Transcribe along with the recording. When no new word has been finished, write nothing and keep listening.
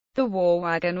The war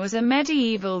wagon was a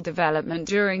medieval development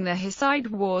during the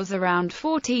Hussite Wars around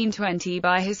 1420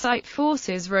 by Hussite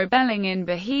forces rebelling in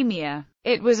Bohemia.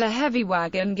 It was a heavy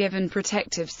wagon given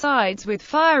protective sides with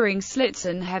firing slits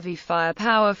and heavy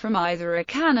firepower from either a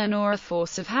cannon or a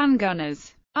force of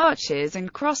handgunners, archers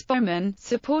and crossbowmen,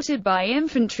 supported by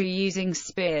infantry using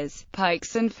spears,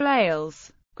 pikes and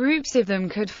flails. Groups of them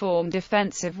could form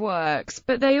defensive works,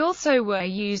 but they also were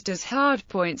used as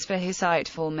hardpoints for Hussite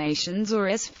formations or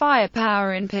as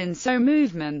firepower in pincer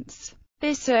movements.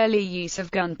 This early use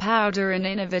of gunpowder and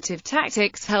innovative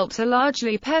tactics helped a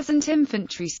largely peasant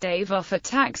infantry stave off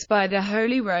attacks by the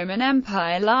Holy Roman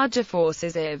Empire larger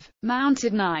forces of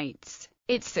mounted knights.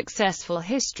 Its successful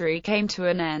history came to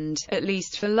an end, at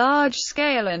least for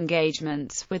large-scale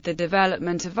engagements, with the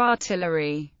development of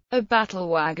artillery. A battle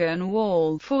wagon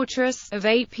wall fortress of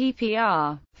 8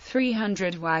 ppr.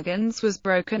 300 wagons was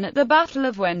broken at the Battle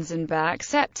of Wenzenbach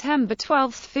September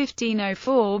 12,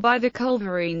 1504 by the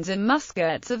culverines and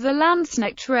muskets of the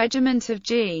Landsknecht Regiment of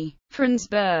G.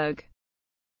 Frensburg.